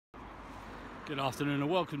Good afternoon and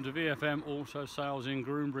welcome to VFM Auto Sales in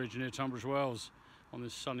Groombridge near Tunbridge Wells on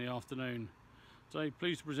this sunny afternoon. Today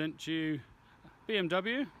pleased to present to you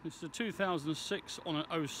BMW. This is a 2006 on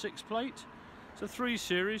an 06 plate. It's a 3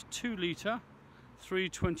 Series 2 litre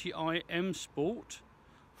 320i M Sport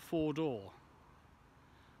 4-door.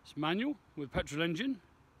 It's manual with petrol engine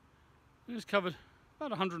and it's covered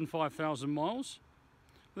about 105,000 miles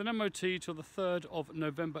with an MOT till the 3rd of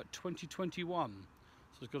November 2021.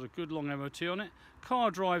 So it's got a good long MOT on it.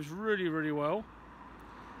 Car drives really well.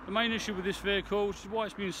 The main issue with this vehicle, which is why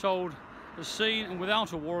it's been sold as seen and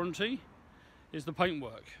without a warranty, is the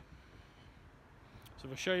paintwork. So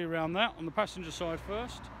if I show you around that on the passenger side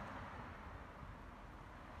first.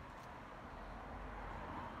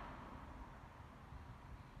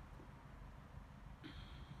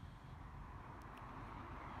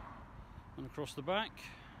 And across the back.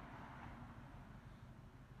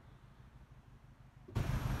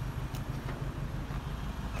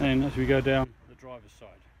 And as we go down the driver's side.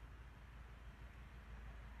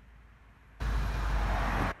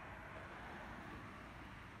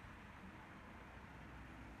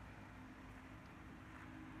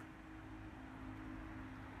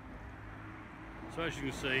 So as you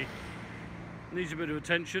can see, it needs a bit of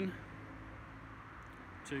attention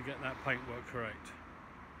to get that paintwork correct.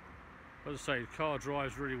 As I say, the car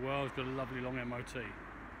drives really well, it's got a lovely long MOT.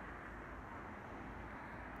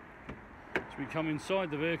 As we come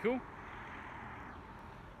inside the vehicle,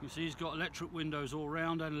 you see it's got electric windows all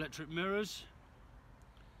round and electric mirrors.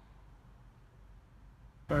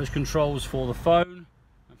 Various controls for the phone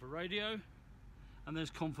and for radio, and there's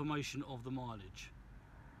confirmation of the mileage.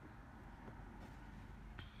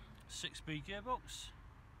 6-speed gearbox,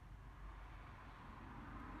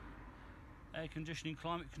 air conditioning,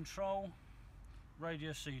 climate control,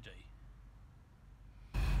 radio CD.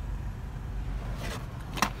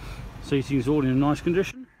 Seating's all in nice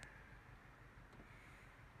condition.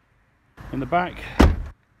 In the back,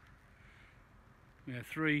 we have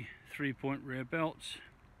 3 3-point rear belts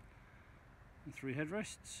and 3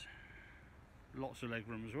 headrests. Lots of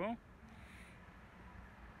legroom as well.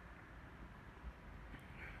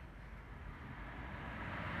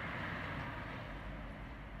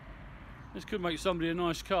 This could make somebody a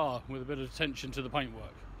nice car with a bit of attention to the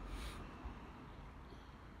paintwork.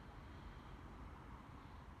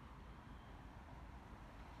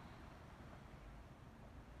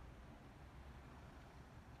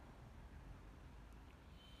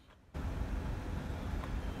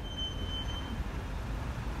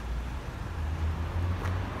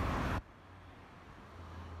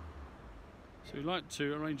 So if you'd like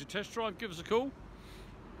to arrange a test drive, give us a call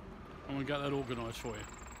and we'll get that organised for you.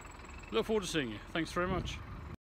 Look forward to seeing you. Thanks very much.